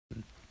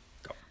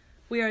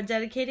We are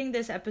dedicating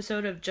this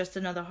episode of Just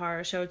Another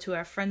Horror Show to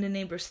our friend and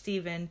neighbor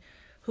Steven,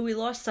 who we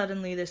lost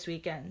suddenly this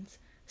weekend.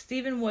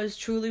 Steven was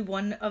truly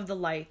one of the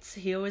lights.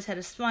 He always had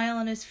a smile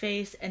on his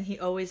face, and he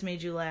always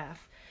made you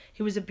laugh.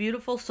 He was a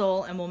beautiful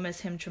soul, and we'll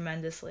miss him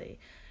tremendously.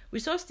 We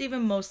saw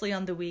Steven mostly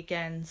on the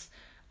weekends,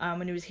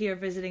 when he was here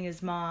visiting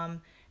his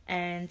mom,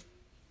 and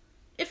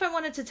if I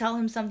wanted to tell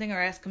him something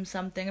or ask him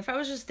something, if I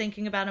was just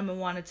thinking about him and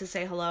wanted to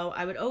say hello,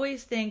 I would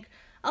always think,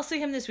 I'll see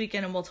him this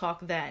weekend and we'll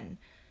talk then.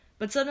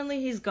 But suddenly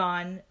he's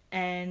gone,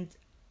 and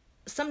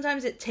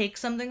sometimes it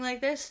takes something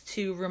like this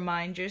to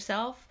remind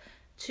yourself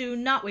to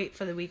not wait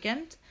for the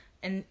weekend.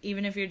 And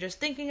even if you're just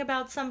thinking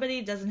about somebody,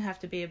 it doesn't have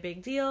to be a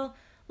big deal.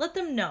 Let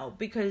them know,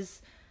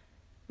 because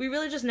we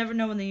really just never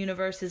know when the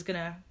universe is going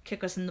to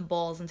kick us in the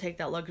balls and take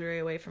that luxury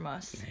away from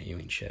us. Yeah, you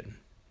ain't shitting.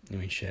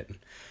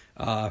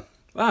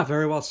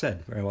 Very well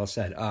said. Very well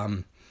said.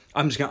 I'm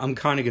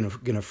kind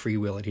of gonna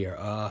freewheel it here.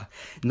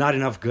 Not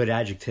enough good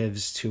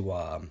adjectives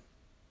to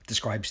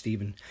describe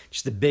Steven.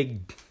 Just a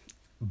big,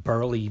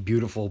 burly,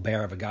 beautiful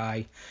bear of a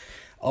guy.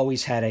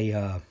 Always had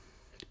a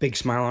big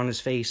smile on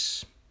his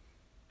face.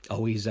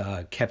 Always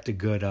kept a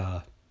good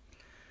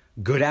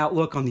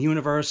outlook on the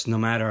universe, no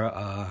matter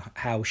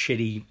how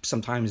shitty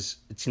sometimes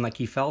it seemed like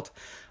he felt.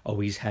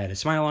 Always had a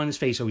smile on his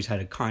face, always had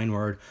a kind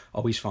word,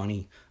 always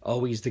funny,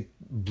 always the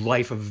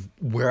life of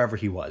wherever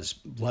he was,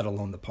 let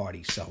alone the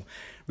party. So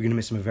we're going to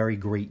miss him a very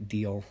great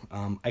deal.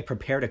 I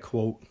prepared a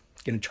quote,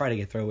 going to try to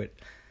get through it.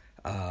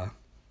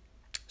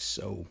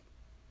 So,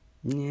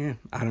 yeah,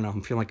 I don't know.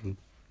 I'm feeling kind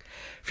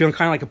of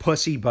like a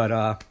pussy, but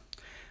well,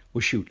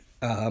 shoot.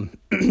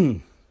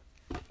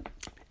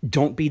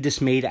 Don't be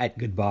dismayed at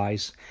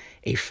goodbyes.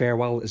 A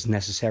farewell is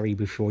necessary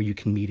before you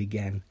can meet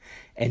again.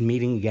 And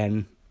meeting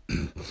again...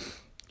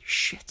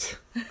 Shit.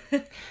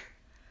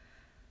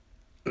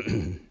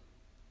 And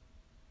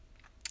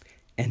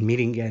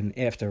meeting again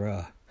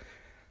after...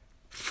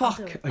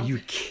 Fuck, are you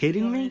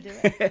kidding me?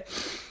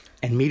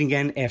 And meeting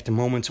again after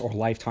moments or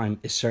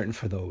lifetime is certain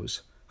for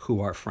those who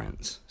are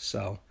friends.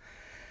 So,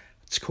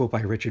 it's a quote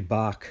by Richard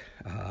Bach.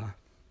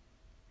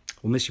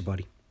 We'll miss you,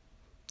 buddy.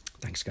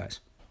 Thanks, guys.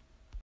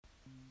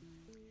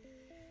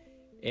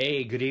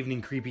 Hey, good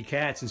evening, creepy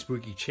cats and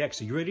spooky chicks.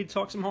 Are you ready to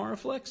talk some horror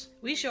flicks?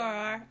 We sure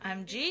are.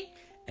 I'm G.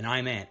 And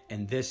I'm Ant,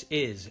 and this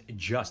is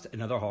Just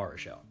Another Horror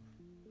Show.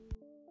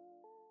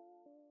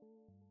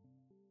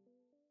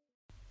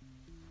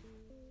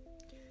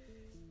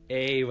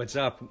 Hey, what's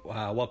up?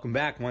 Welcome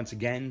back once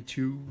again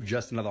to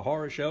Just Another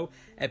Horror Show,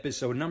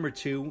 episode number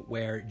 2,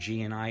 where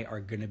G and I are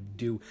going to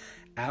do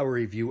our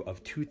review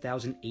of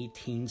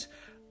 2018's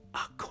A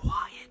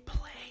Quiet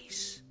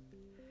Place.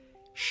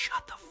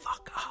 Shut the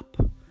fuck up.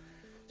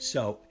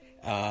 So,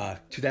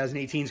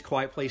 2018's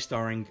Quiet Place,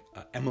 starring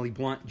Emily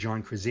Blunt,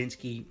 John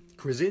Krasinski,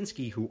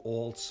 who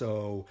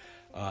also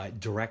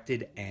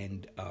directed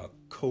and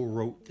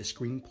co-wrote the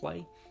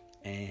screenplay,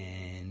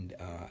 and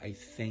I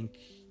think,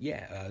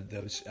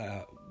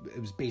 it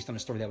was based on a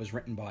story that was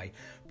written by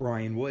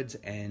Brian Woods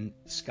and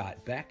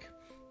Scott Beck.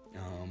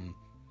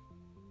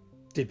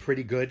 Did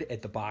pretty good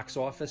at the box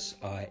office,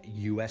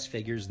 U.S.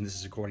 figures, and this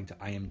is according to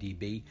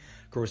IMDb.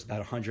 Grossed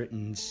about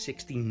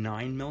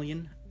 $169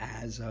 million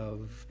as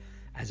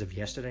of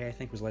yesterday, I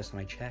think was the last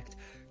time I checked.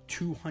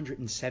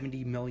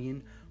 $270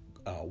 million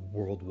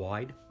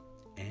worldwide,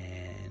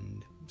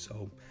 and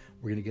so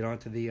we're gonna get on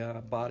to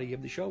the body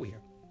of the show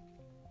here.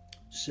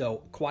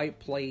 So, Quiet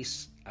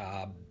Place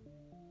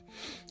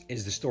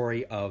is the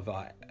story of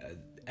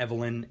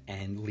Evelyn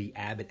and Lee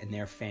Abbott and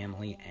their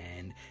family,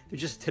 and they're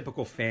just a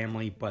typical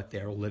family, but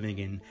they're living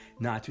in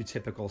not too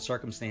typical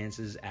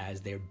circumstances, as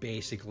they're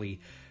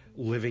basically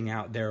living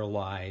out their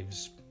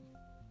lives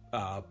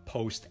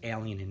post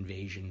alien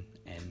invasion,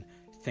 and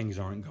things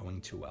aren't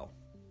going too well.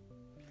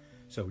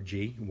 So,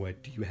 G,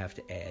 what do you have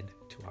to add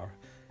to our...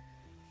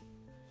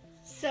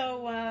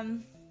 So,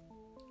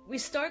 we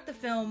start the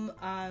film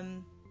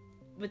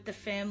with the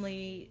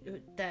family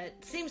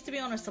that seems to be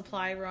on a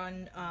supply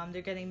run.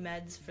 They're getting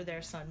meds for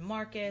their son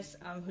Marcus,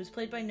 who's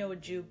played by Noah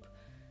Jupe.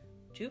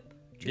 Jupe?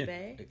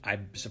 Yeah, I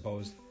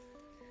suppose.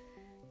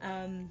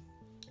 And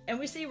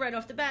we see right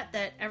off the bat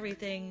that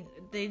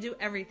they do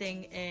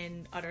everything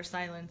in utter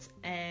silence,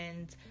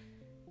 and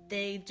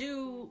they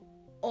do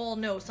all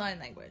know sign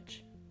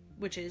language,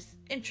 which is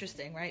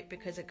interesting, right?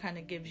 Because it kind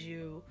of gives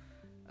you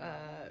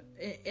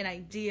an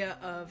idea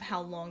of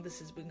how long this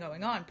has been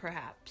going on,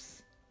 perhaps.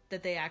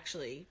 That they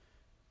actually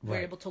were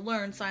able to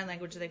learn sign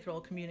language, that they could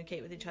all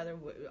communicate with each other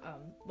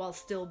while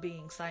still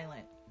being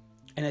silent.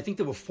 And I think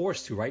they were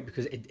forced to, right?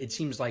 Because it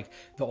seems like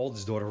the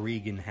oldest daughter,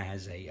 Regan,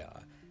 has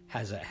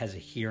a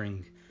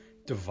hearing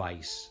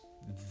device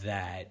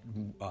that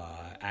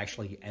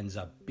actually ends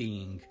up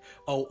being...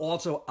 Oh,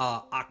 also,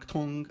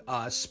 Achtung,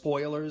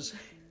 spoilers.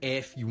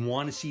 If you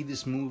want to see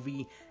this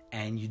movie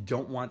and you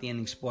don't want the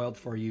ending spoiled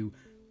for you,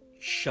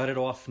 shut it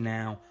off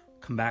now.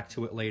 Come back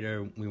to it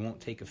later. We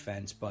won't take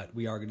offense, but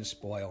we are going to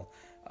spoil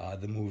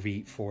the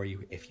movie for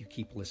you if you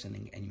keep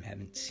listening and you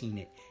haven't seen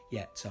it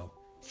yet. So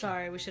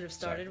sorry, we should have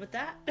started with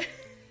that.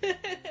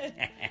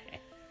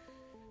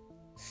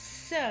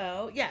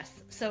 So,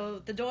 yes.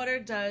 So, the daughter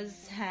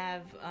does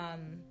have,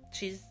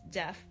 she's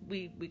deaf,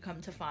 we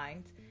come to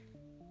find.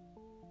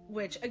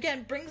 Which,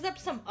 again, brings up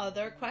some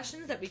other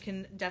questions that we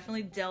can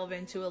definitely delve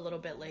into a little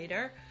bit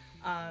later.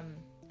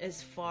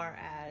 As far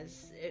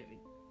as,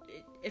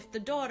 if the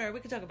daughter, we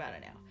can talk about it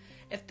now.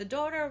 If the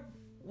daughter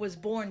was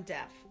born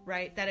deaf,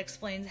 right? That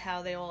explains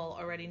how they all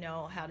already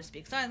know how to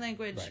speak sign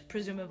language. Right.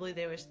 Presumably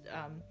they were,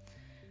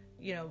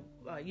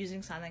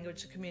 using sign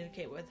language to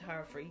communicate with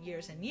her for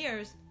years and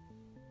years.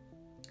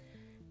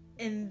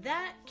 In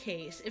that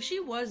case, if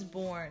she was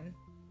born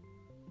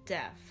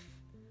deaf,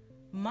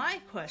 my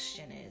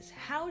question is,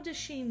 how does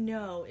she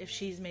know if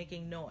she's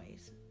making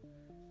noise?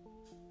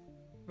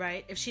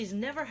 Right? If she's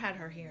never had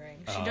her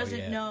hearing, she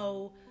doesn't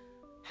know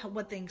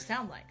what things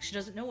sound like. She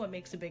doesn't know what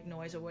makes a big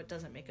noise or what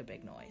doesn't make a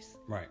big noise.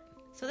 Right.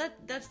 So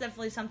that's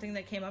definitely something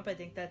that came up. I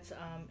think that's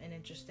an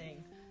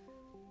interesting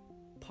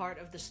part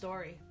of the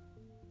story.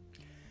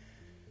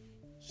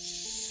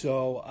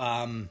 So,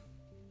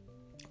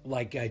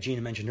 like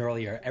Gina mentioned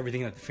earlier,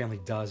 everything that the family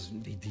does,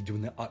 they do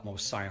in the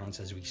utmost silence,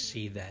 as we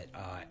see that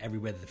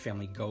everywhere that the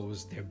family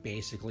goes, they're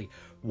basically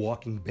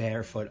walking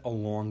barefoot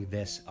along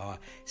this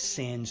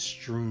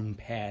sand-strewn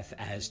path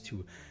as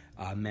to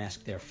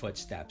mask their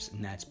footsteps,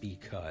 and that's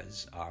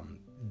because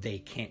they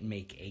can't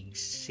make a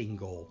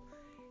single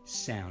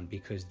sound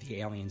because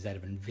the aliens that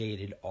have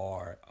invaded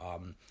are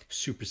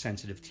super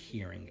sensitive to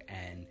hearing.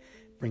 And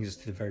brings us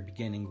to the very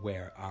beginning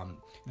where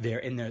they're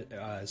in their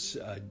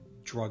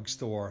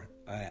drugstore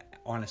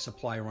on a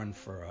supply run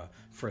for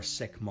a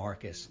sick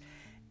Marcus,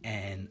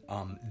 and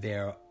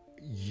their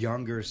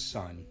younger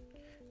son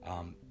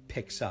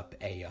picks up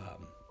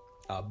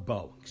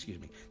Bo. Excuse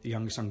me. The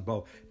younger son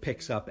Bo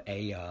picks up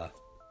a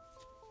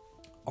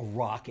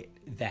rocket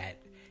that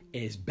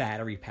is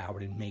battery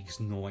powered and makes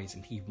noise,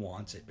 and he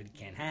wants it, but he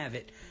can't have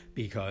it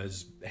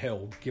because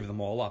he'll give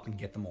them all up and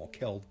get them all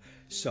killed.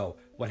 So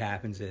what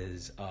happens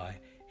is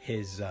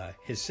his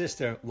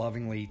sister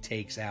lovingly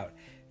takes out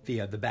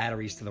the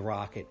batteries to the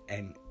rocket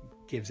and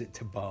gives it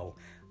to Bo.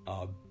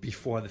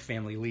 Before the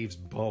family leaves,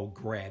 Bo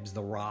grabs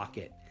the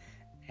rocket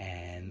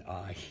and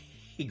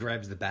he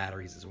grabs the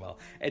batteries as well.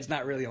 It's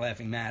not really a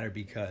laughing matter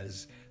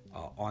because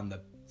on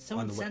the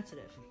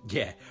insensitive.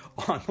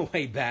 On the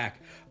way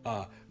back,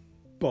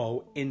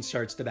 Bo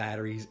inserts the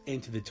batteries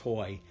into the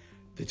toy.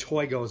 The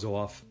toy goes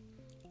off.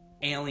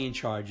 Alien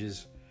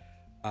charges.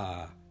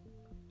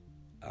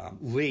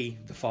 Lee,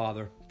 the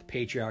father, the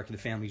patriarch of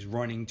the family, is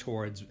running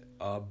towards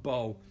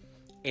Bo.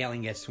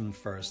 Alien gets to him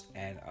first,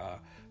 and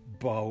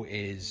Bo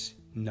is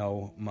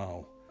no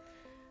mo.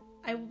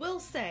 I will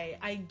say,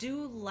 I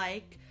do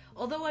like,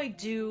 although I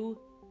do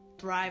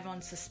thrive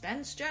on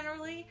suspense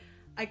generally,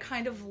 I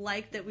kind of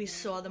like that we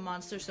saw the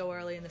monster so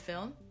early in the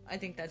film. I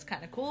think that's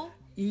kind of cool.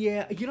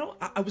 Yeah,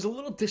 I was a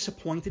little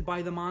disappointed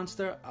by the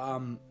monster.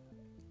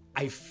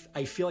 I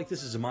feel like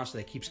this is a monster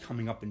that keeps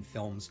coming up in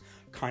films.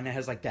 Kind of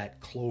has like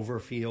that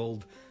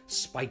Cloverfield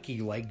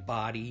spiky leg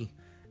body,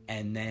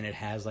 and then it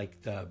has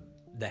like the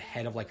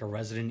head of like a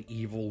Resident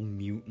Evil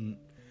mutant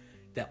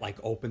that like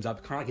opens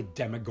up, kind of like a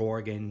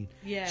Demogorgon,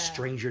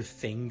 Stranger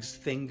Things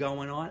thing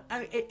going on.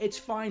 It's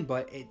fine,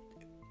 but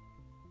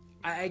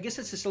I guess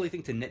it's a silly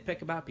thing to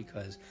nitpick about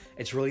because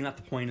it's really not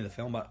the point of the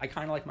film. But I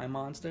kind of like my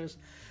monsters.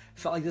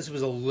 Felt like this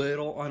was a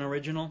little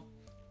unoriginal.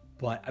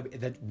 But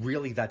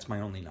that's my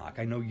only knock.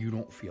 I know you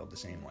don't feel the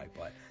same way,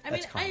 but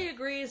I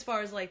agree as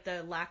far as like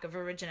the lack of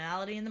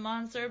originality in the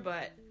monster,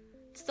 but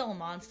it's still a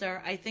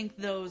monster. I think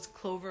those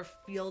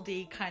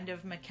Cloverfieldy kind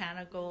of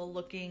mechanical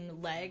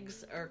looking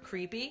legs are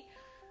creepy,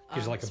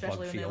 gives like a especially bug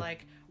when feel. they're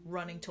like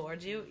running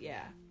towards you.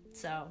 Yeah,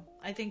 so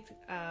I think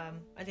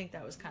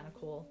that was kind of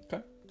cool.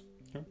 Okay.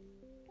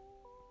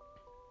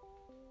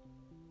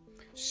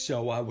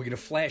 So we're gonna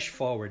flash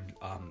forward.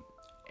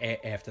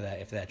 After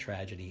that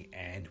tragedy,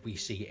 and we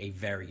see a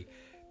very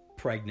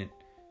pregnant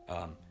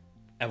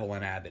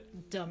Evelyn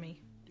Abbott.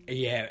 Dummy.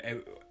 Yeah.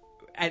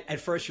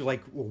 At first you're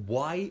like,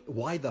 why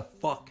the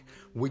fuck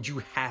would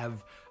you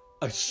have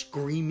a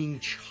screaming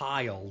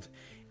child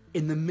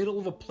in the middle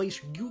of a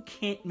place where you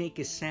can't make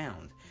a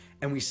sound?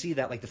 And we see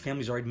that like the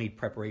family's already made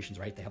preparations,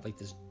 right? They have like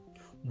this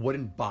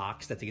wooden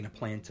box that they're gonna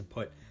plan to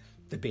put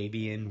the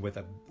baby in with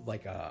a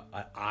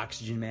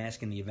oxygen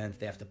mask in the event that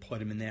they have to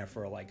put him in there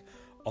for like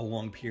a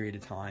long period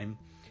of time.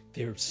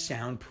 They're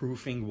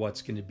soundproofing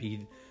what's going to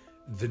be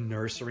the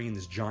nursery in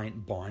this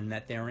giant barn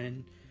that they're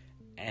in,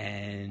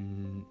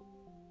 and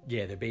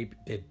yeah, they're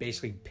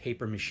basically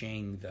paper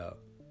macheing the.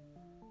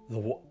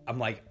 I'm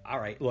like, all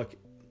right, look,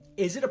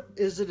 is it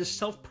a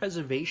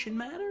self-preservation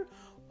matter,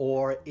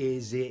 or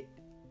is it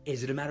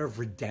a matter of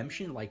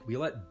redemption? Like we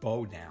let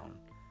Bo down.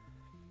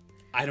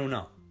 I don't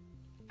know.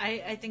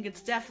 I think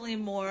it's definitely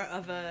more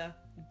of a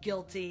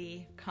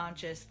guilty,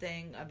 conscious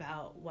thing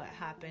about what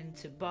happened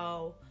to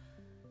Bo.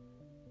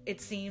 It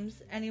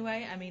seems,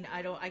 anyway. I mean,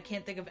 I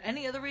can't think of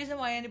any other reason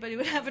why anybody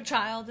would have a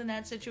child in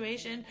that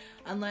situation,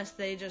 unless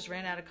they just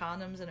ran out of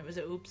condoms and it was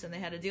a oops and they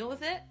had to deal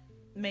with it.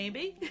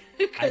 Maybe.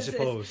 I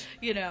suppose.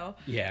 Yeah,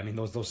 I mean,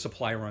 those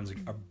supply runs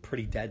are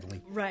pretty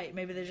deadly. Right,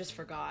 maybe they just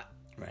forgot.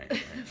 Right.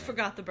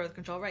 Forgot the birth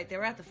control. Right, they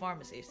were at the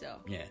pharmacy, so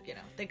Yeah. you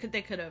know they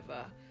could have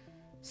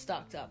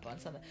stocked up on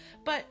something.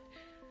 But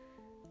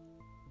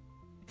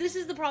this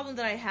is the problem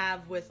that I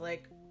have with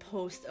like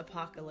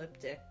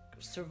post-apocalyptic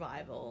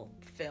survival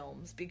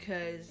films,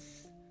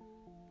 because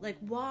like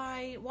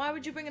why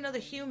would you bring another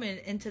human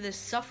into this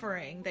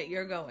suffering that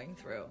you're going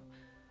through?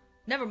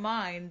 Never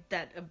mind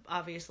that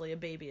obviously a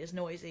baby is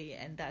noisy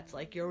and that's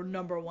like your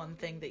number one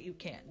thing that you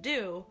can't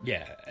do.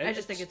 Yeah. I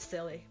just think it's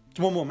silly.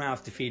 It's one more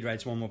mouth to feed, right?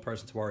 It's one more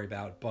person to worry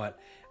about. But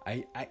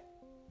I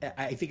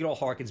think it all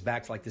harkens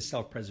back to like the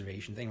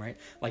self-preservation thing, right?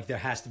 Like there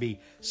has to be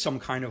some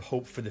kind of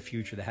hope for the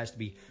future. There has to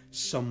be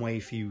some way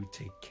for you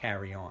to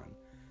carry on.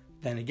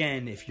 Then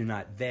again, if you're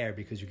not there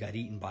because you got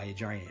eaten by a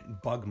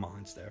giant bug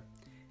monster,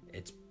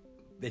 it's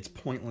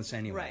pointless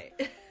anyway.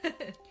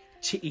 Right.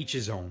 To each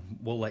his own.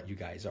 We'll let you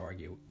guys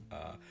argue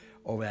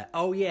over that.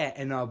 Oh, yeah,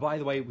 and by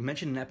the way, we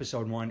mentioned in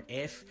episode 1,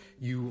 if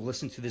you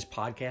listen to this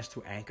podcast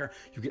through Anchor,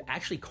 you could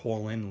actually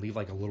call in and leave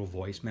like a little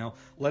voicemail.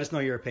 Let us know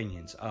your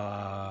opinions.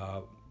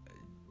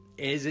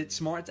 Is it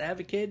smart to have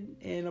a kid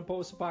in a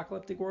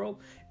post-apocalyptic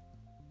world?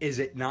 Is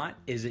it not?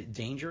 Is it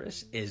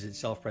dangerous? Is it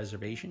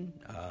self-preservation?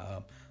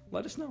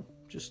 Let us know.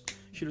 Just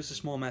shoot us a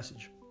small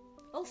message.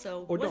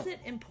 Also, Or was don't. it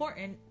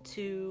important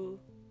to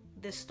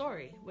this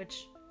story?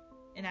 Which,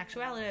 in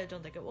actuality, I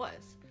don't think it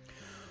was.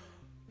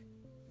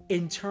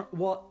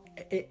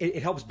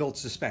 It helps build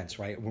suspense,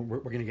 right? We're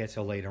going to get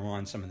to later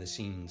on some of the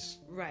scenes.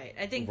 Right.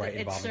 I think Right, that it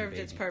involving the served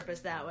its baby. purpose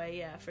that way,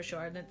 yeah, for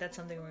sure. And that's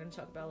something we're going to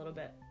talk about a little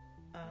bit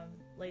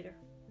later.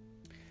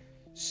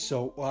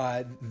 So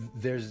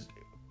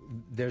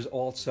there's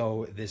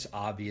also this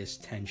obvious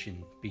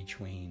tension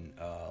between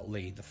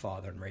Lee, the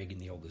father, and Reagan,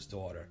 the oldest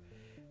daughter.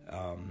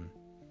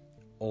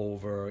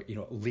 Over,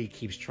 Lee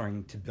keeps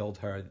trying to build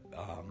her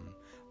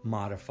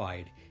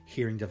modified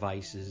hearing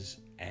devices,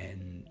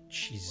 and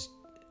it's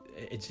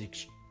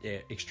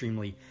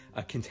extremely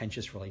a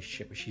contentious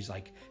relationship where she's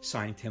like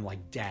signing to him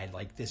like, Dad,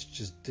 like this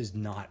just does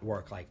not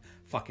work, like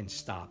fucking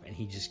stop. And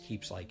he just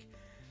keeps like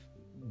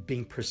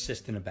being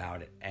persistent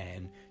about it.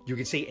 And you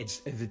could say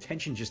the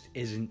tension just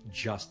isn't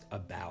just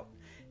about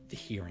the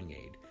hearing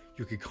aid.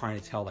 You could kind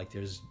of tell like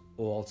there's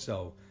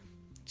also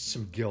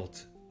some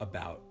guilt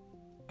about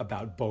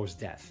Bo's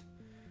death.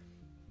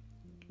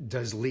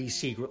 Does Lee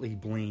secretly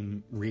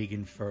blame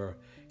Regan for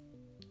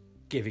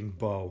giving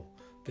Bo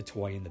the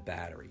toy and the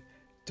battery?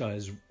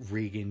 Does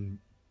Regan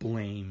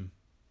blame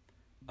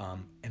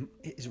and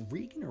is it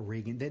Regan or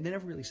Reagan? They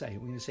never really say.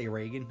 We're going to say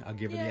Reagan. I'll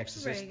give her the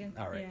Exorcist. Reagan.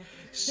 All right. Yeah.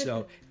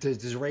 So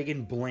does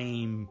Reagan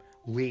blame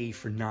Lee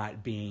for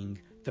not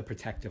being the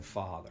protective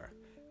father?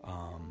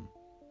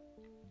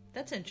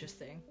 That's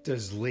interesting.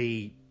 Does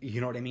Lee,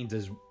 you know what I mean?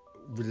 Does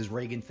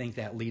Reagan think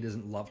that Lee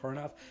doesn't love her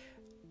enough?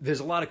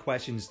 There's a lot of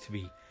questions to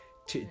be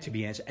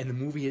answered. And the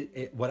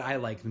movie, what I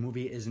like, the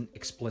movie isn't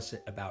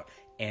explicit about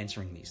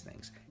answering these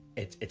things.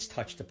 It's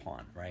touched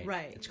upon, right?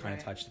 Right. It's kind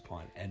of touched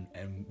upon,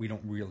 and we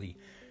don't really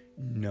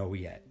know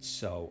yet.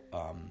 So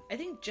I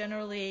think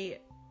generally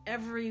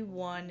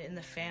everyone in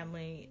the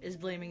family is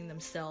blaming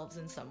themselves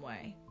in some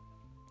way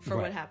for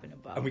Right. what happened to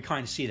Bo. and we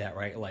kind of see that,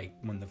 right? Like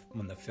when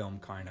the film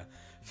kind of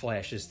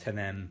flashes to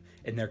them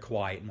in their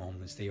quiet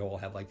moments, they all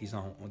have like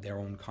their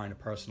own kind of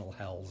personal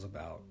hells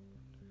about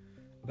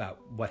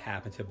what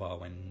happened to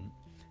Bo, and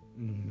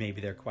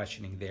maybe they're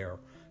questioning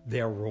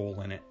their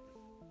role in it.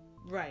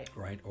 Right.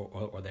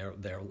 Or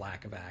their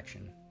lack of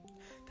action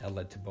that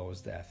led to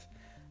Bo's death.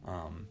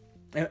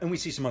 And we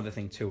see some other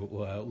thing too.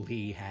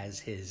 Lee has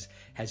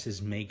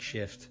his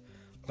makeshift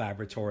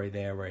laboratory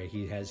there where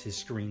he has his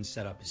screens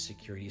set up, his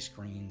security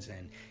screens,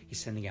 and he's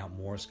sending out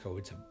Morse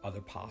code to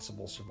other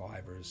possible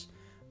survivors.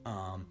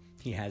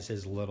 He has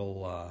his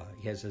little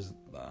his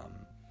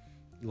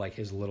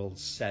little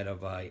set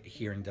of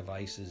hearing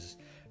devices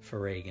for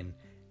Reagan.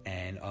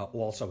 And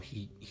also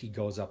he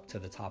goes up to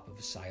the top of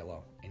a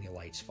silo and he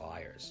lights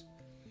fires,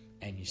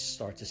 and you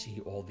start to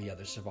see all the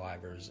other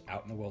survivors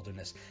out in the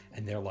wilderness,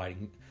 and they're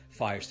lighting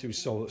fires too.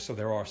 So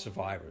there are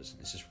survivors.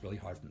 It's just really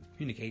hard for them to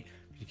communicate.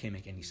 You can't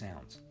make any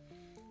sounds.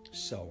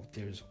 So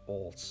there's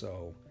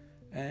also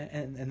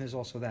and there's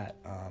also that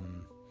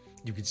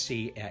you could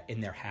see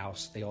in their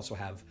house they also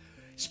have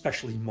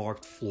specially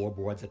marked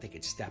floorboards that they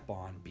could step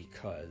on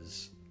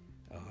because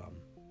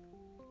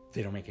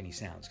they don't make any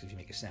sounds. Because if you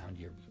make a sound,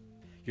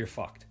 you're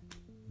fucked.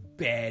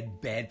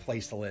 Bad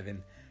place to live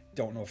in.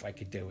 Don't know if I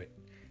could do it,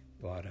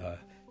 but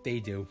they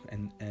do,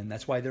 and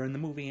that's why they're in the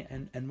movie,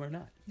 and we're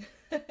not.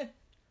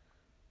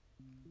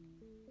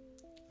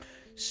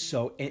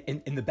 So,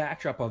 in the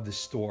backdrop of the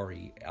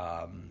story,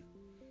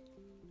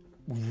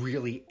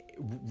 really,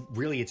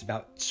 it's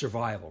about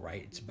survival,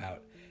 right? It's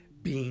about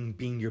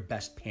being your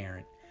best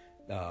parent,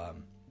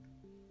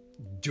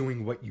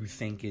 doing what you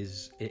think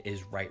is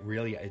right.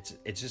 Really,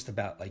 it's just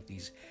about like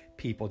these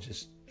people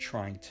just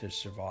trying to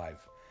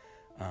survive.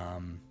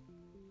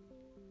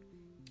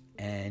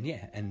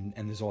 And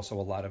there's also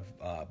a lot of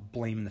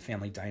blame in the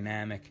family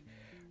dynamic,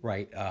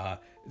 right?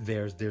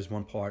 There's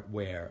one part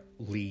where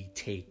Lee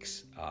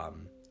takes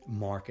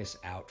Marcus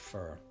out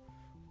for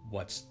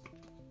what's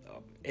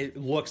it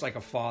looks like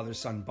a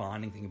father-son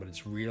bonding thing, but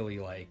it's really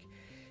like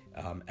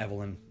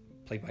Evelyn,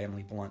 played by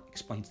Emily Blunt,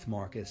 explains to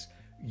Marcus,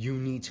 you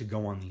need to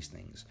go on these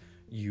things.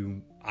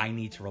 I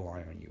need to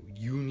rely on you.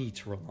 You need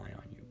to rely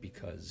on you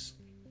because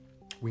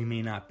we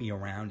may not be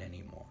around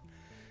anymore.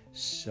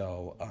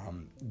 So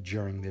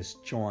during this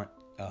jaunt,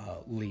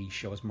 Lee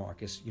shows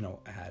Marcus,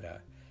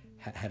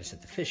 how to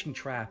set the fishing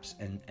traps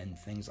and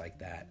things like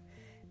that.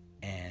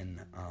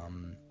 And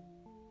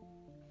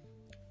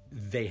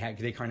they kind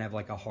of have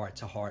like a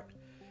heart-to-heart,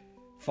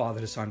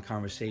 father-to-son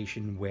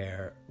conversation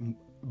where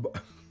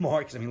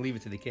Marcus, leave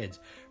it to the kids,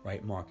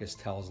 right? Marcus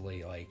tells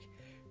Lee, like,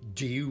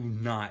 do you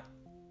not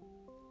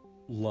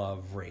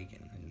love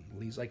Reagan? And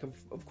Lee's like,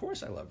 of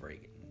course I love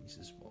Reagan. And he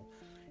says, well,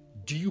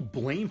 do you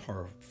blame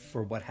her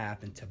for what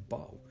happened to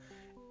Bo?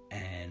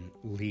 And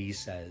Lee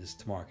says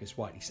to Marcus,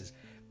 what? He says,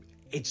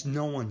 it's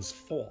no one's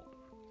fault.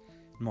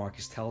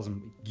 Marcus tells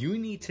him, you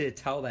need to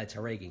tell that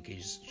to Reagan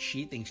because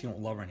she thinks you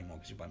don't love her anymore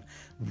because you're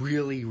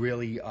really,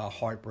 really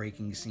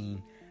heartbreaking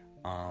scene.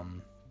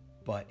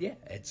 But yeah,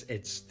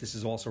 this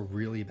is also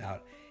really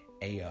about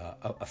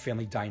a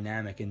family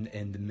dynamic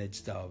in the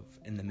midst of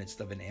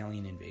an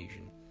alien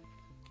invasion.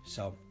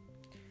 So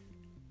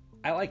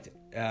I liked it.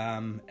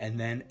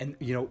 And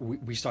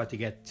we start to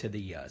get to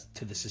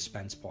the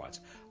suspense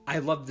parts. I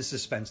love the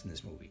suspense in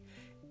this movie.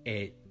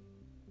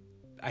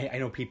 I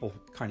know people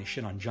kind of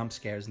shit on jump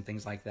scares and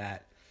things like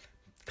that.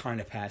 Kind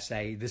of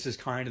passe. This is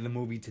kind of the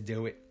movie to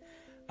do it.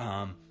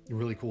 A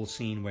really cool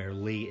scene where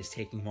Lee is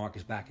taking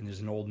Marcus back and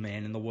there's an old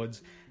man in the woods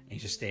and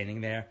he's just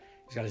standing there.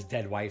 He's got his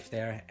dead wife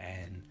there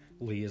and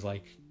Lee is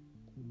like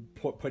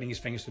putting his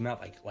fingers to the mouth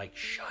like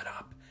shut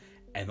up.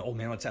 And the old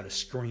man lets out a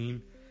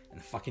scream and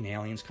the fucking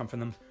aliens come for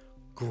them.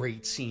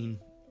 Great scene.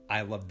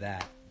 I love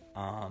that.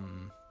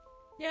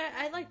 Yeah,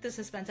 I like the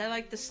suspense. I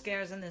like the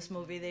scares in this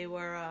movie. They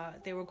were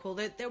cool.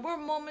 There were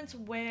moments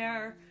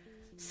where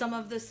some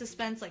of the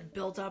suspense like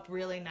built up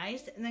really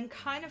nice and then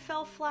kind of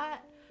fell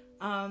flat.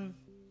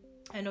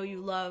 I know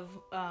you love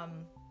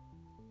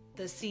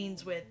the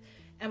scenes with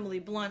Emily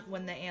Blunt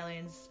when the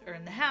aliens are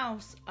in the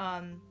house.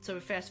 So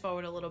we fast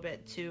forward a little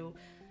bit to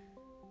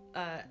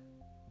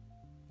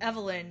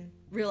Evelyn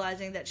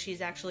realizing that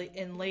she's actually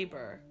in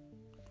labor.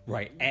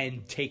 Right,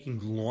 and taking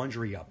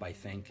laundry up, I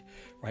think,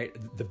 right?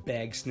 The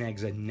bag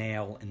snags a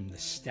nail in the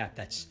step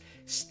that's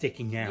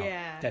sticking out.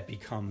 Yeah. That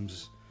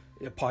becomes,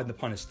 pardon the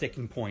pun, a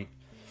sticking point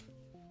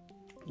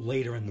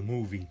later in the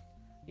movie.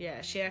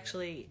 Yeah, she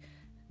actually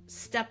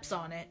steps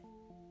on it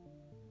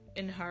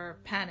in her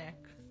panic.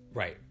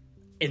 Right,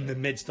 in the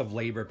midst of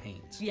labor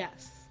pains.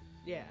 Yes,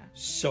 yeah.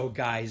 So,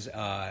 guys,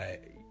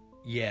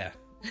 yeah,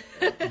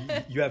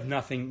 you have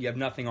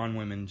nothing on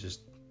women,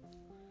 just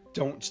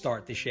don't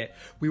start the shit.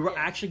 We were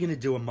actually going to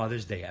do a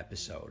Mother's Day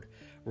episode,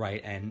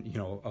 right? And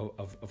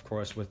of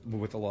course, with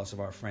the loss of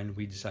our friend,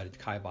 we decided to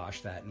kibosh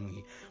that,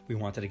 and we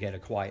wanted to get A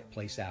Quiet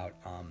Place out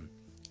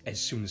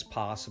as soon as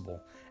possible.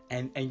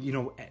 And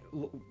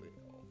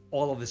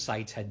all of the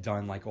sites had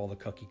done like all the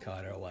cookie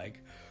cutter,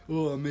 like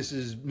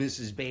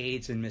Mrs.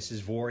 Bates and Mrs.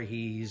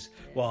 Voorhees.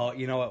 Yeah. Well,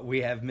 you know what? We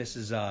have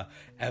Mrs.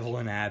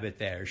 Evelyn Abbott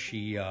there.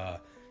 She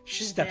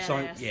steps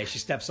badass. She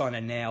steps on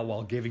a nail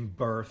while giving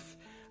birth.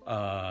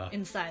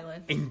 In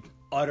silence. In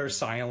utter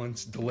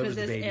silence, delivers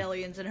the baby. Because there's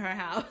aliens in her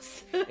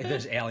house.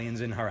 There's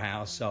aliens in her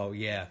house, so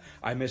yeah.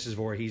 I'm Mrs.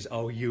 Voorhees.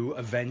 Oh, you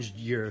avenged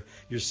your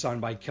son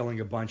by killing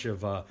a bunch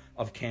of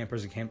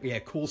campers and Yeah,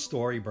 cool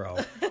story, bro.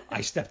 I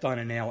stepped on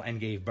a nail and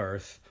gave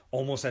birth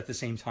almost at the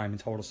same time in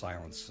total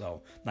silence.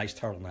 So nice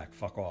turtleneck.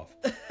 Fuck off.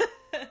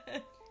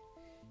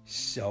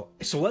 So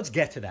let's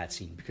get to that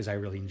scene because I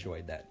really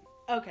enjoyed that.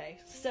 Okay,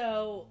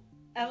 so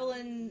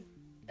Evelyn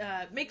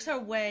makes her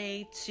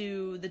way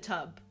to the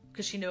tub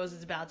because she knows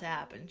it's about to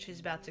happen. She's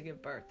about to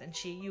give birth, and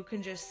you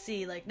can just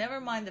see, like, never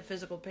mind the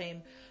physical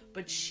pain,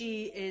 but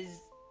she is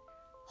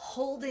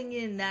holding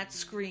in that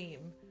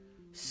scream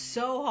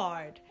so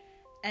hard.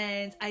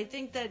 And I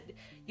think that,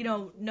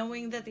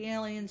 knowing that the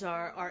aliens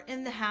are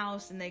in the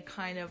house and they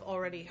kind of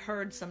already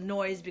heard some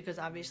noise because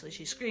obviously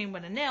she screamed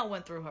when a nail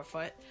went through her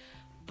foot.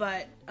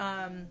 But,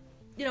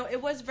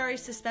 it was very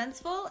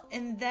suspenseful,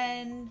 and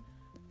then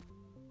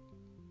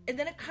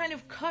it kind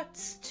of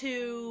cuts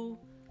to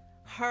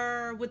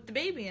her with the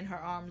baby in her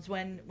arms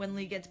when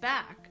Lee gets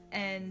back.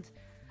 And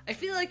I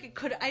feel like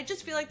I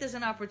just feel like there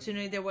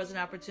was an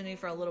opportunity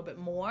for a little bit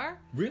more.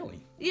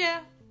 Really?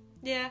 Yeah.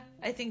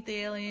 I think the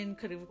alien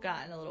could have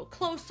gotten a little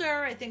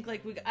closer. I think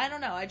I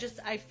don't know.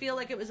 I feel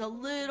like it was a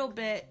little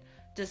bit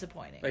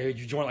disappointing. Like,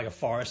 you joined like a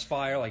forest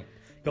fire, like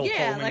Bill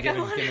Pullman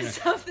giving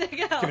something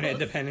else. Giving an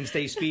Independence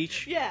Day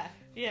speech. Yeah.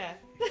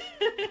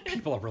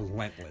 People are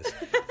relentless.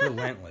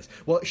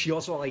 Well, she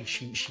also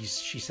she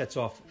sets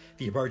off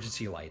the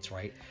emergency lights,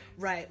 right?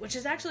 Right, which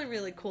is actually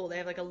really cool. They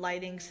have like a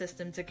lighting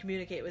system to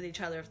communicate with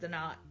each other if they're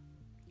not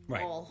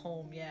all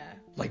home. Yeah.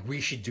 Like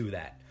we should do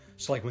that.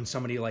 So like when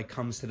somebody like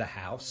comes to the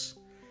house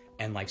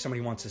and like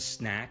somebody wants a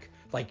snack,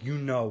 like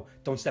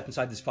don't step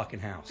inside this fucking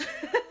house.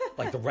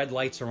 Like the red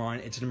lights are on.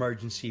 It's an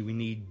emergency. We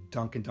need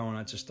Dunkin'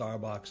 Donuts or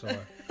Starbucks or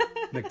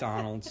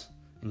McDonald's.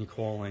 and you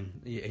call in.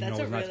 That's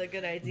a really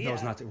good idea.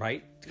 Knows not to,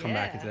 right? To come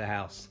back into the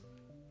house.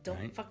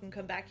 Don't fucking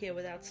come back here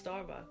without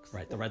Starbucks.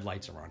 Right, the red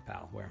lights are on,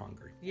 pal. We're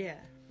hungry. Yeah.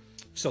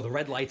 So the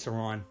red lights are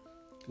on.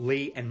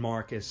 Lee and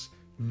Marcus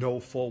know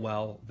full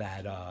well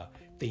that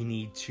they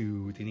need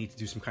to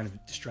do some kind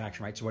of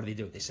distraction, right? So what do?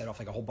 They set off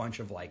like a whole bunch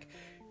of like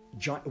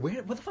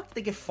where the fuck did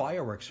they get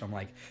fireworks from?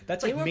 Like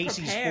that's like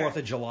Macy's prepared. 4th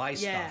of July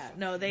stuff. Yeah,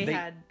 no, they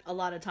had a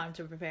lot of time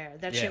to prepare.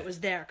 That shit was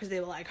there because they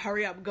were like,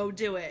 hurry up, go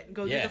do it.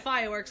 Go do the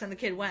fireworks, and the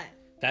kid went.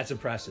 That's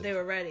impressive. They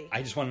were ready.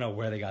 I just want to know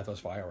where they got those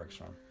fireworks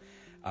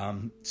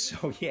from.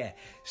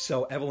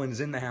 So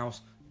Evelyn's in the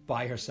house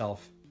by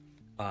herself,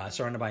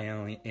 surrounded by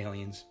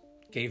aliens,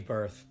 gave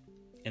birth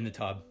in the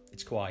tub.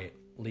 It's quiet.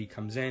 Lee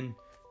comes in.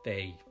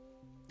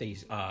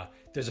 There's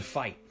a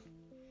fight.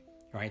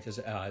 Right,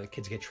 the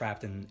kids get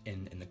trapped in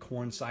the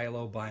corn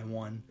silo by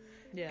one,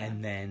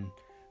 and then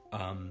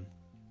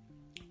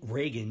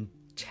Reagan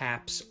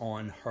taps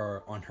on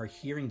her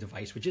hearing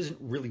device, which isn't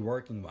really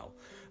working well,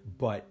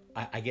 but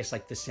I guess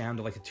like the sound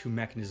of like the two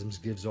mechanisms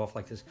gives off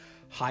like this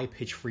high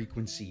pitched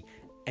frequency,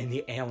 and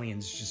the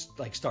aliens just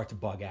like start to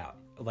bug out,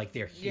 like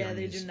their hearing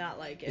they do not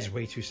like it. Is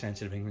way too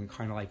sensitive and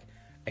kind of like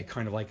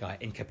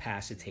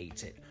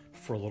incapacitates it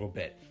for a little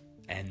bit,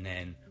 and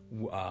then.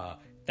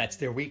 That's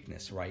their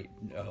weakness, right?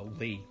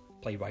 Lee,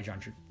 played by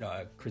John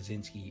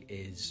Krasinski,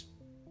 is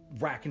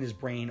racking his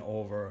brain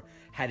over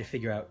how to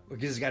figure out,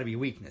 because there's got to be a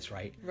weakness,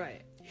 right?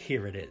 Right.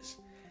 Here it is.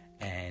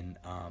 And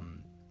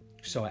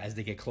so as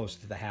they get closer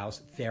to the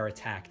house, they're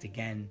attacked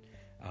again.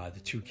 The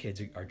two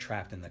kids are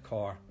trapped in the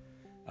car.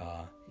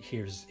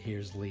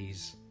 Here's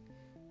Lee's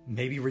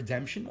maybe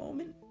redemption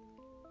moment?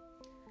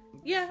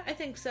 Yeah, I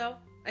think so.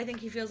 I think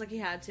he feels like he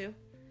had to.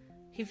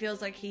 He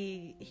feels like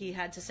he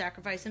had to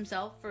sacrifice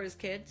himself for his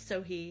kids,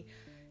 so he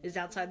is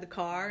outside the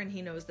car and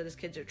he knows that his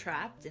kids are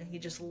trapped, and he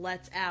just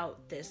lets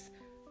out this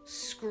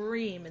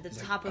scream at the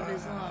top of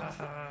his lungs.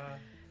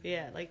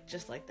 Yeah, like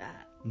just like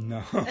that.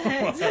 No.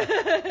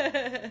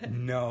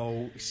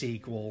 No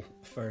sequel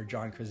for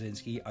John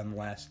Krasinski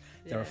unless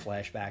there are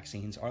flashback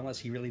scenes, or unless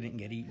he really didn't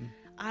get eaten.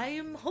 I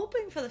am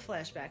hoping for the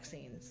flashback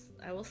scenes.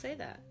 I will say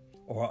that.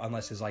 Or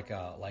unless there's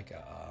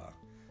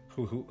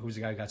who's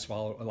the guy who got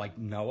swallowed? Like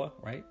Noah,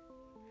 right?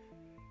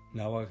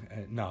 Noah,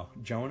 no,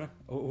 Jonah.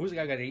 Who's the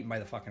guy who got eaten by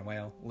the fucking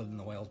whale? Lived in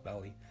the whale's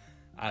belly.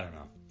 I don't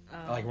know.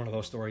 Like one of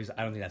those stories.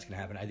 I don't think that's gonna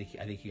happen. I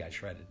think he got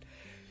shredded.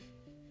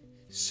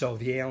 So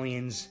the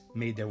aliens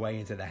made their way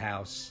into the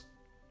house,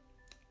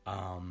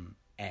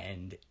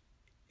 and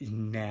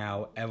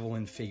now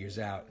Evelyn figures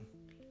out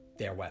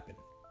their weapon.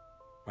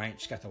 Right,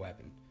 she's got the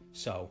weapon.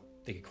 So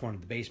they get cornered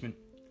in the basement.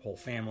 Whole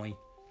family.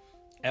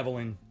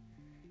 Evelyn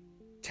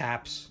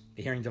taps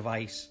the hearing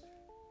device.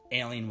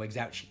 Alien wigs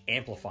out. She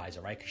amplifies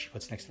it, right? Because she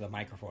puts it next to the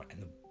microphone,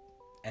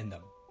 and the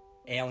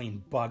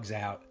alien bugs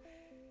out,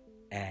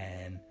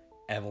 and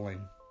Emily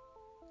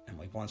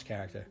Blunt's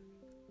character,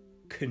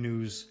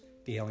 canoes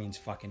the alien's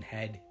fucking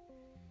head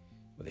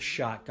with a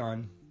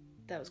shotgun.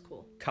 That was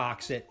cool.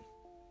 Cocks it.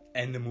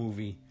 End the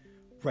movie.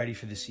 Ready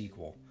for the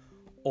sequel.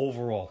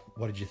 Overall,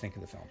 what did you think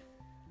of the film?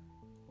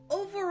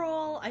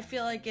 Overall, I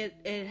feel like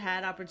it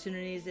had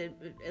opportunities.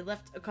 It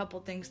left a couple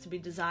things to be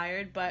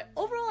desired, but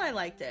overall I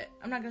liked it.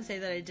 I'm not going to say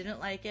that I didn't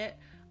like it.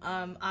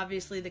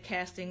 Obviously the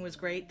casting was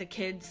great. The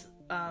kids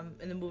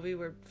in the movie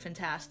were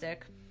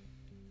fantastic.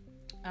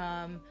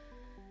 John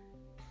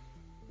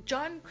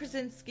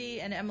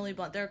Krasinski and Emily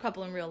Blunt, they're a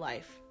couple in real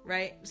life,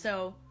 right?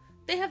 So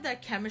they have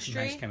that chemistry.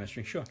 Nice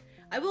chemistry, sure.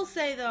 I will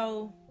say,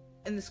 though,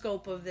 in the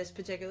scope of this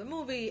particular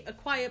movie, A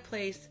Quiet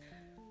Place,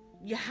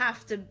 you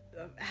have to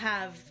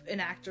have an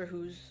actor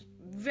who's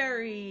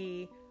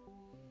very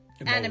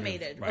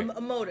animated, right.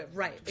 Emotive,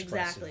 right,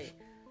 Expressive. Exactly.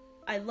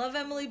 I love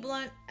Emily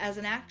Blunt as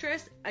an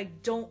actress. I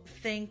don't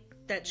think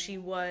that she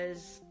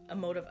was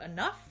emotive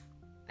enough.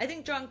 I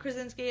think John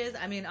Krasinski is.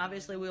 I mean,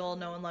 obviously we all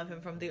know and love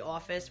him from The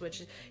Office,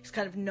 which he's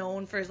kind of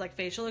known for his like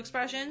facial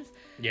expressions.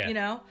 Yeah. You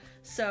know?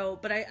 So,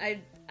 but I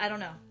don't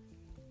know.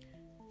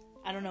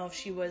 I don't know if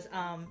she was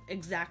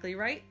exactly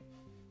right.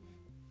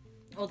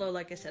 Although,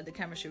 like I said, the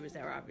chemistry was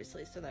there,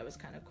 obviously, so that was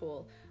kind of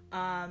cool.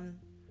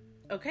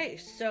 Okay,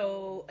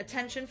 so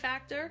attention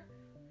factor.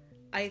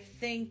 I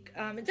think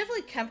it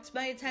definitely kept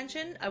my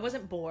attention. I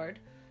wasn't bored.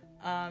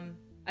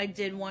 I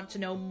did want to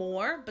know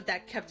more, but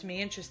that kept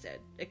me interested.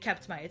 It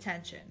kept my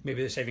attention.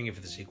 Maybe they're saving it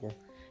for the sequel.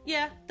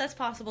 Yeah, that's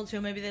possible,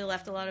 too. Maybe they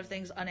left a lot of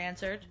things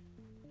unanswered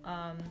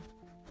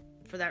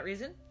for that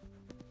reason.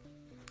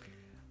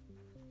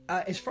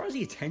 As far as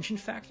the attention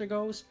factor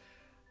goes,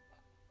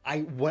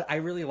 what I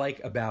really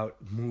like about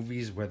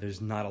movies where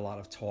there's not a lot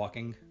of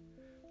talking,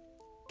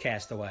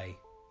 Castaway,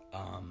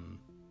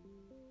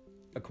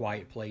 A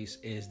Quiet Place,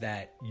 is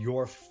that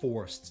you're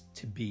forced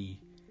to be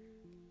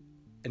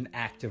an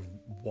active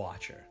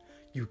watcher.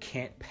 You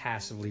can't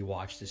passively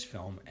watch this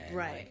film and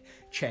like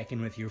check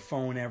in with your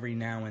phone every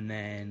now and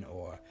then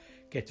or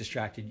get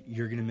distracted.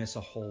 You're going to miss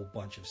a whole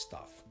bunch of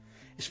stuff.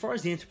 As far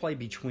as the interplay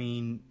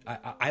between,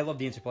 I love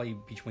the interplay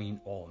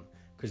between all of them,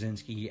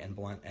 Krasinski and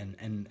Blunt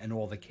and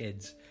all the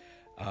kids.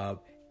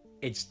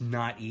 it's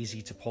not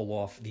easy to pull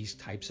off these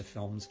types of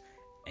films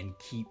and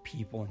keep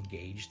people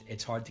engaged.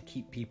 It's hard to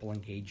keep people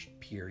engaged,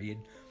 period.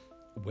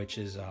 Which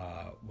is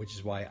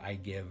why I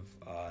give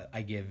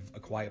A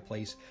Quiet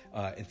Place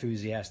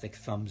enthusiastic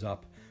thumbs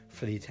up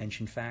for the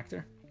attention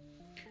factor.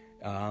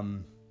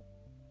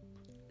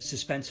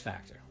 Suspense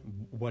factor.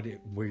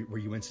 Were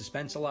you in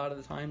suspense a lot of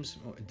the times?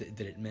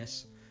 Did it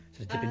miss?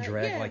 Did it dip and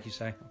drag, like you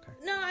say? Okay.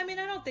 No, I mean,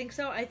 I don't think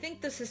so. I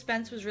think the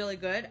suspense was really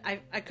good.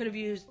 I could have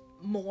used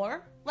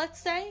more,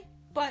 let's say,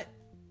 but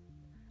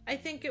I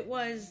think it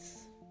was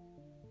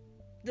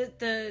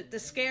the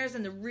scares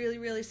and the really,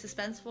 really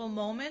suspenseful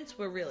moments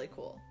were really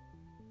cool.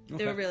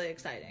 Okay. They were really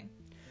exciting.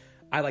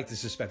 I like the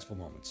suspenseful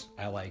moments.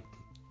 I like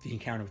the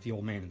encounter with the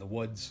old man in the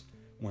woods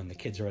when the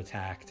kids are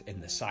attacked in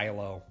the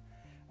silo.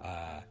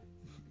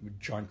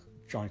 John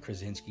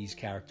Krasinski's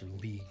character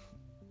Lee,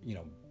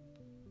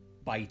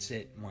 bites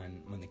it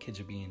when the kids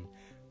are being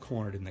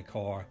cornered in the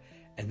car,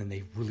 and then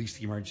they release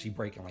the emergency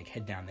brake and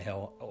head down the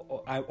hill.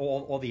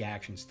 All the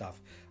action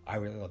stuff I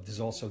really love. There's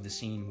also the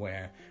scene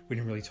where we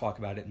didn't really talk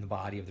about it in the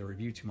body of the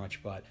review too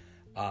much, but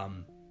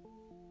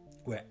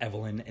where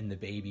Evelyn and the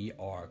baby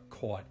are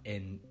caught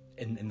in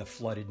the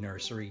flooded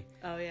nursery.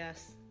 Oh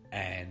yes.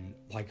 And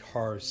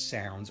her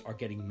sounds are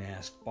getting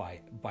masked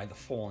by the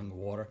falling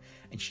water,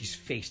 and she's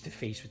face to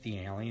face with the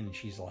alien, and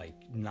she's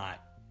not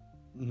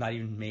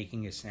even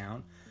making a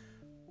sound.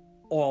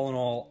 All in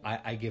all,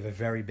 I give a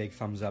very big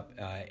thumbs up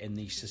in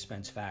the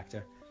suspense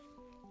factor.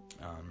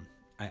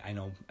 I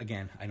know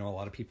a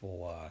lot of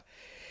people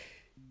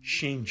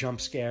shame jump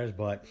scares,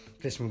 but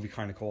this movie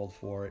kind of called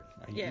for it.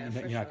 Yeah,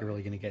 you're not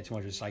really going to get too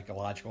much of a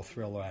psychological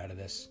thriller out of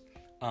this.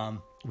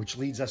 Which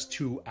leads us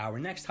to our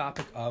next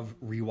topic of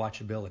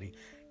rewatchability.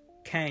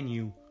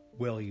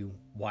 Will you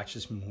watch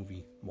this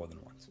movie more than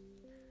once?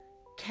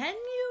 Can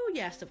you?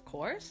 Yes, of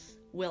course.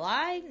 Will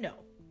I? No.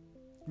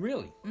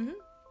 Really? Mm-hmm.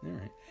 All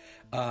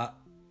right.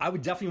 I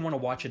would definitely want to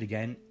watch it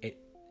again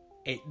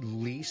at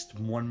least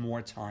one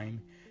more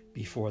time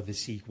before the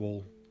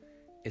sequel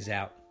is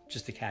out,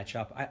 just to catch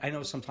up. I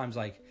know sometimes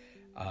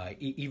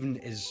even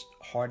as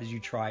hard as you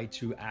try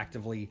to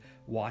actively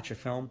watch a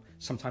film,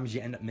 sometimes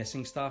you end up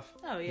missing stuff.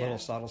 Oh, yeah. Little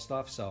subtle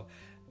stuff. So,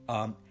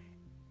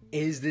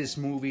 is this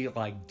movie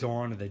like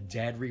Dawn of the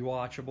Dead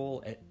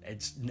rewatchable?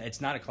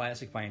 It's not a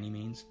classic by any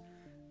means.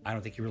 I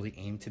don't think you really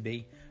aim to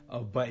be,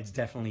 but it's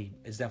definitely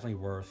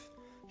worth.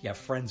 You have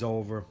friends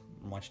over,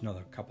 watch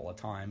another couple of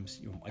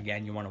times. You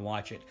want to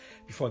watch it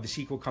before the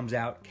sequel comes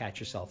out. Catch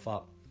yourself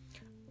up.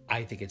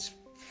 I think it's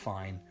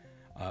fine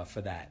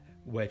for that.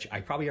 Which I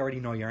probably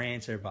already know your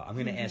answer, but I'm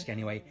going to ask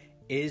anyway.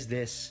 Is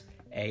this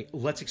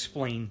let's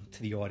explain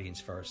to the audience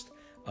first.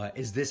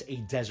 Is this a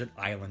desert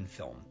island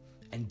film?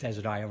 And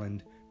desert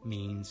island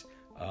means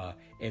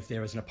if there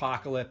was an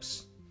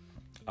apocalypse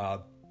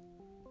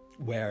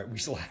where we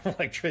still have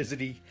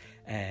electricity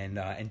and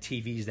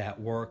TVs that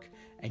work,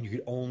 and you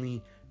could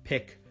only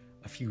pick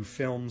a few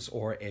films,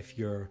 or if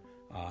you're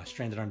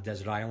stranded on a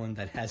desert island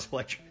that has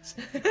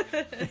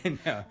electricity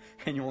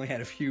and you only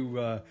had a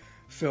few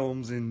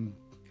films, and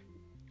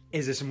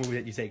is this a movie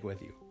that you take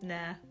with you?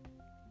 Nah.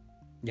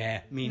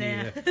 Yeah, me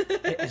neither.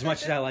 As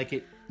much as I like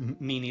it,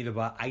 me neither,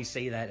 but I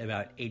say that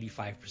about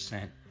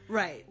 85%.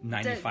 Right.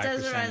 95%.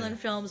 Desert island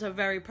films are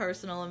very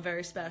personal and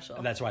very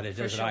special. That's why they're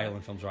desert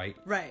island films, right?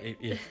 Right.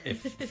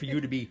 If for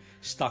you to be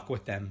stuck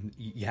with them,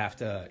 you have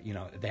to,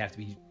 they have to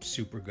be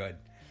super good.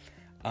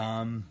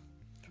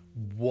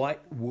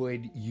 What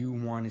would you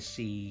want to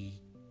see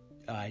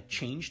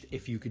changed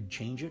if you could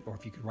change it, or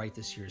if you could write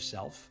this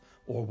yourself,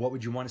 or what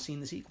would you want to see in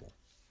the sequel?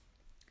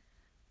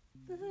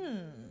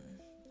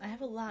 I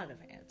have a lot of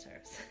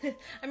answers.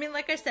 I mean,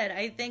 like I said,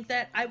 I think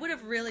that I would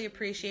have really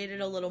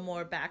appreciated a little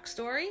more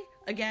backstory.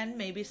 Again,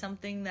 maybe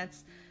something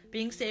that's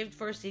being saved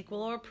for a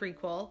sequel or a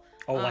prequel.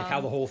 Oh, like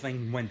how the whole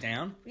thing went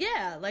down?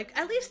 Yeah,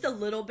 at least a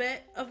little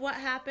bit of what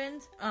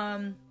happened.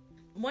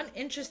 One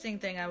interesting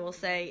thing I will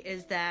say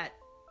is that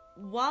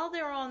while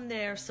they're on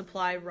their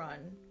supply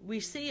run, we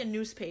see a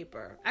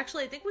newspaper.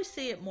 Actually, I think we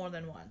see it more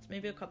than once,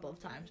 maybe a couple of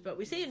times, but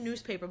we see a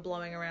newspaper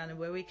blowing around and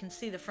where we can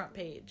see the front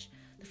page.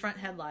 The front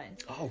headline.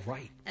 Oh,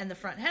 right. And the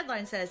front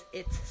headline says,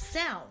 it's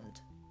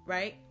sound,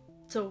 right?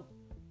 So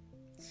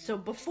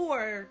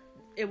before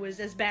it was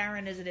as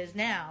barren as it is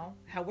now,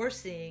 how we're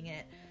seeing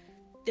it,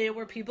 there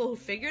were people who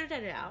figured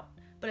it out,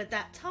 but at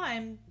that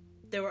time,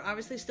 they were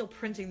obviously still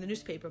printing the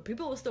newspaper.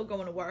 People were still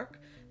going to work.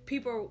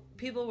 People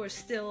were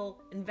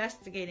still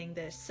investigating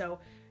this. So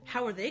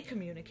how are they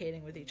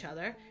communicating with each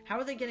other? How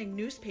are they getting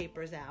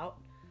newspapers out?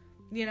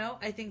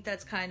 I think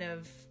that's kind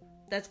of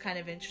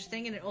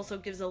interesting, and it also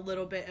gives a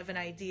little bit of an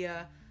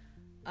idea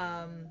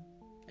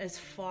as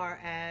far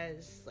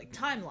as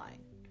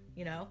timeline,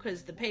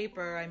 because the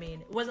paper, I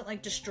mean, it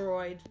wasn't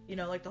destroyed,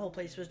 the whole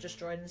place was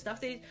destroyed and stuff.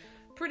 They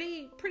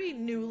pretty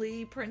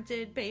newly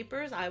printed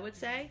papers, I would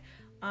say.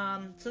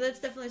 So that's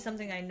definitely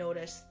something I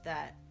noticed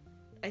that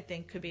I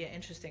think could be an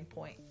interesting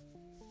point.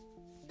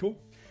 Cool.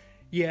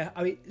 Yeah,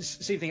 I mean,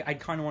 same thing. I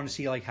kind of want to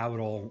see how it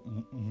all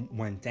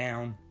went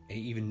down.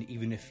 Even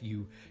if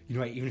you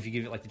give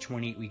it the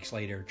 28 weeks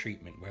later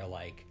treatment, where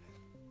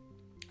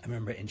I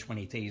remember in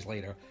 28 Days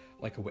Later,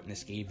 like a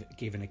witness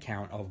gave an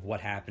account of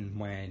what happened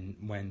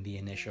when the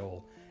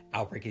initial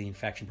outbreak of the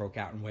infection broke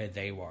out and where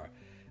they were.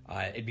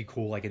 It'd be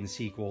cool, like in the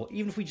sequel,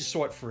 even if we just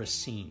saw it for a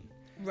scene,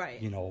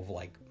 Right. you know, of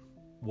like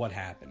what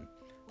happened.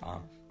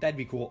 That'd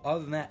be cool.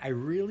 Other than that, I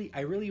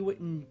really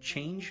wouldn't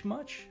change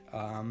much.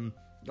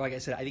 Like I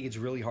said, I think it's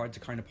really hard to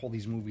kind of pull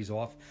these movies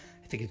off.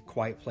 I think A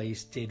Quiet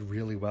Place did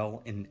really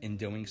well in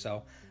doing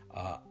so.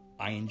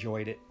 I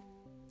enjoyed it.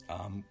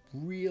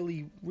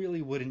 Really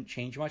wouldn't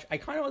change much. I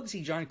kind of want to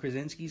see John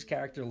Krasinski's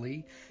character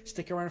Lee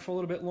stick around for a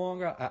little bit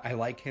longer. I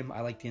like him. I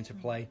like the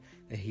interplay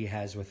that he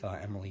has with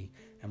Emily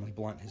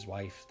Blunt, his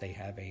wife. They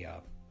have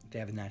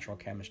a natural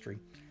chemistry.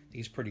 I think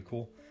he's pretty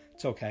cool.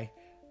 It's okay.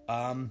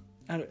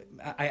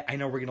 I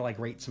know we're gonna like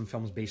rate some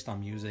films based on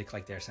music,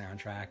 like their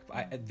soundtrack.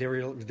 There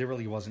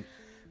really wasn't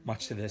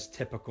much to this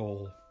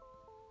typical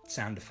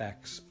sound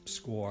effects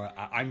score.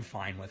 I'm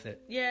fine with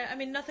it. Yeah, I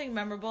mean, nothing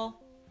memorable.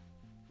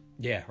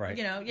 Yeah, right.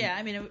 You know, yeah,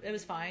 I mean, it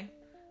was fine.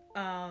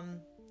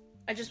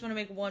 I just want to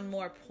make one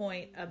more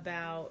point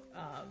about,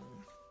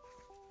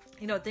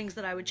 things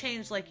that I would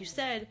change. Like you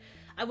said,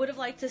 I would have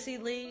liked to see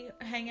Lee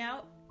hang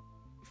out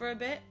for a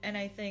bit. And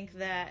I think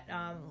that,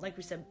 like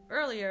we said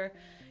earlier,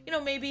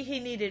 maybe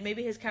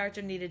his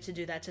character needed to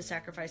do that, to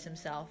sacrifice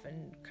himself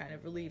and kind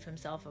of relieve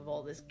himself of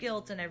all this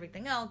guilt and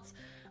everything else.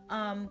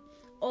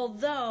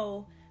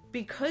 Although,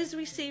 because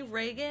we see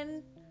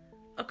Reagan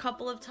a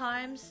couple of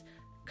times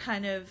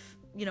kind of,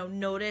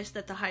 notice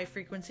that the high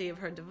frequency of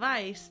her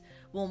device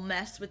will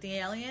mess with the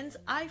aliens,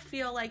 I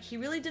feel like he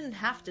really didn't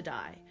have to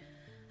die.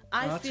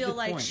 I feel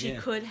like she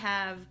could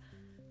have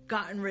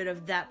gotten rid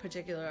of that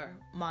particular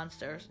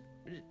monster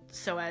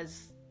so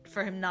as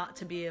for him not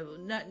to be able,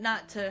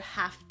 not to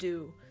have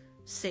to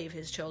save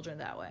his children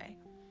that way.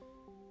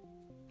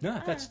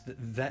 No,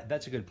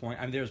 that's a good point.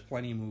 I mean, there's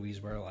plenty of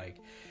movies where like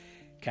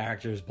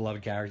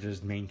beloved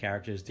characters, main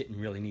characters didn't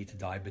really need to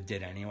die but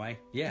did anyway.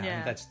 Yeah. I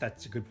mean,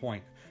 that's a good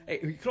point.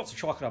 You could also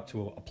chalk it up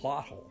to a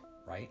plot hole,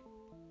 right?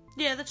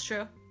 Yeah, that's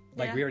true.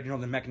 Like we already know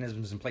the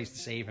mechanisms in place to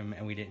save him,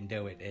 and we didn't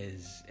do it.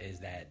 Is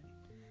that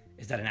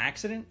an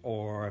accident,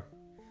 or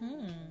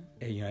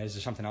is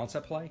there something else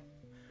at play?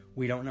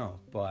 We don't know,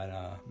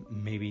 but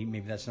maybe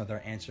that's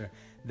another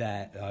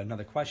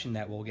another question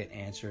that will get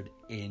answered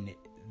in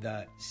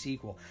the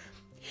sequel.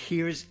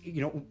 Here's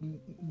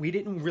we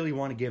didn't really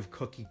want to give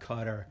cookie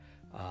cutter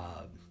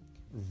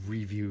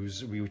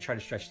reviews. We would try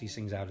to stretch these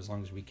things out as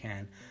long as we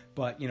can,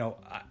 but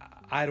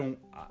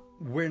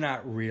we're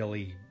not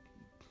really,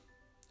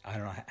 I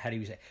don't know, how do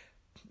you say,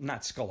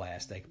 not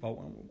scholastic, but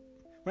we're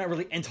not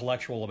really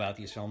intellectual about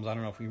these films. I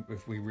don't know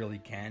if we really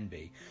can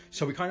be.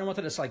 So we kind of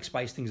wanted to like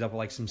spice things up with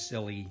like some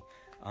silly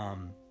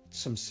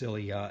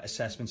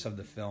assessments of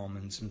the film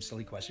and some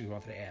silly questions we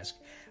wanted to ask.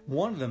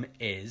 One of them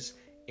is,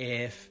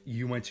 if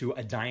you went to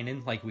a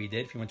dine-in like we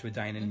did, if you went to a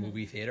dine-in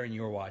movie theater and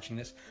you were watching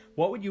this,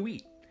 what would you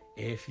eat?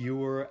 If you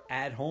were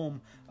at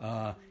home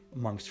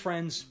amongst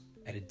friends,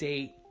 at a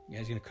date, you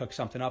guys going to cook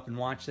something up and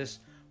watch this,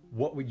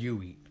 what would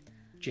you eat?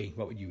 Jane,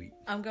 what would you eat?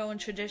 I'm going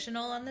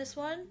traditional on this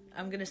one.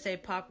 I'm going to say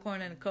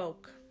popcorn and a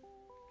Coke.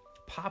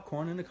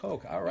 Popcorn and a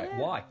Coke. All right. Yeah.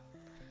 Why?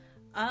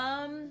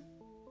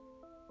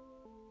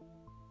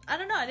 I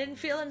don't know. I didn't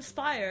feel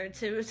inspired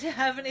to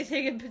have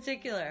anything in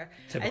particular.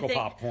 Typical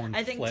popcorn.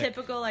 I think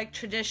typical, like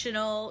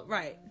traditional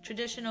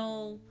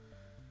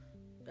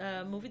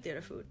movie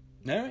theater food.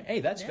 All right. Hey,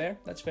 that's fair.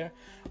 That's fair.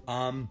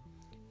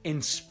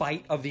 In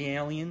spite of the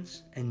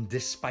aliens and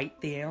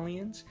despite the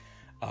aliens,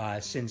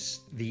 since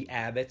the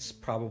Abbotts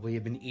probably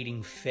have been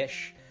eating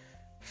fish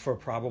for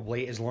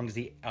probably as long as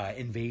the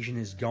invasion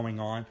is going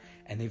on,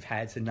 and they've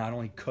had to not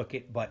only cook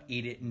it but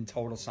eat it in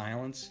total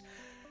silence.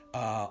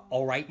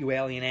 All right, you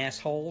alien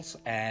assholes,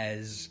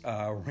 as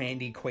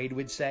Randy Quaid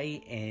would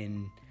say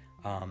in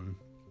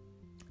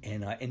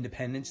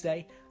Independence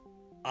Day.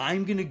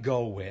 I'm gonna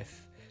go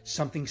with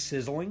something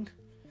sizzling,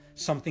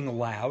 something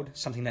loud,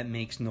 something that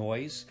makes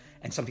noise,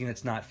 and something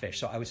that's not fish.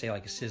 So I would say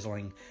like a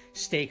sizzling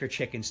steak or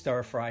chicken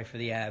stir fry for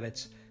the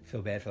Abbotts.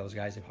 Feel bad for those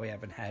guys. They probably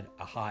haven't had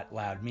a hot,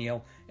 loud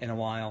meal in a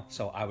while.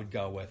 So I would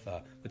go with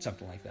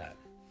something like that.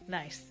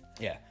 Nice.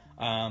 Yeah.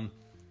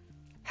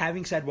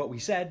 Having said what we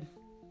said,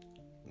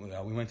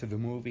 we went to the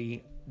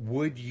movie.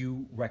 Would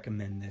you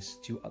recommend this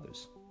to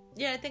others?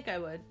 Yeah, I think I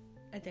would.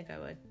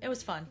 It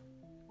was fun.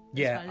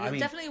 Yeah, I mean,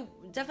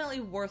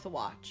 definitely worth a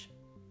watch.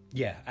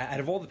 Yeah, out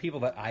of all the people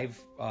that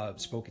I've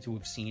spoken to who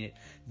have seen it,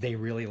 they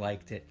really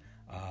liked it.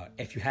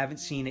 If you haven't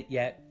seen it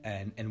yet,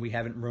 and we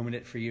haven't ruined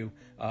it for you,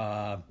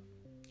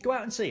 go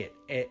out and see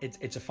it.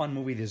 It's a fun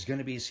movie. There's going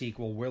to be a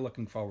sequel. We're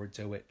looking forward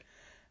to it,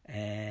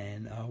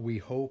 and we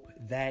hope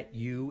that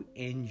you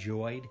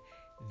enjoyed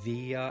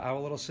our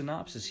little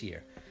synopsis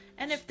here.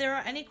 And if there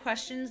are any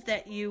questions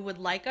that you would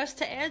like us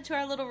to add to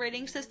our little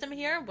rating system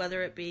here,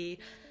 whether it be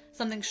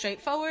something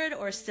straightforward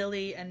or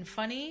silly and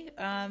funny,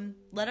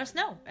 let us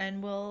know,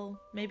 and we'll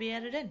maybe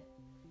add it in.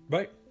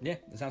 Right. Yeah,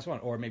 that sounds fun.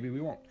 Or maybe we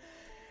won't.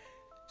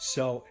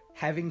 So,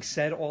 having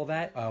said all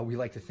that, we'd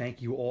like to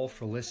thank you all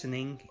for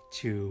listening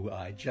to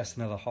Just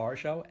Another Horror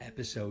Show,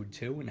 Episode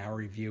 2, in our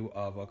review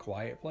of A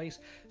Quiet Place.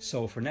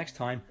 So, for next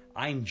time,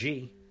 I'm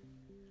G.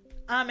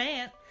 I'm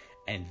Ant.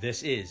 And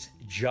this is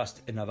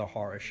Just Another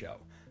Horror Show.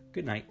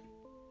 Good night.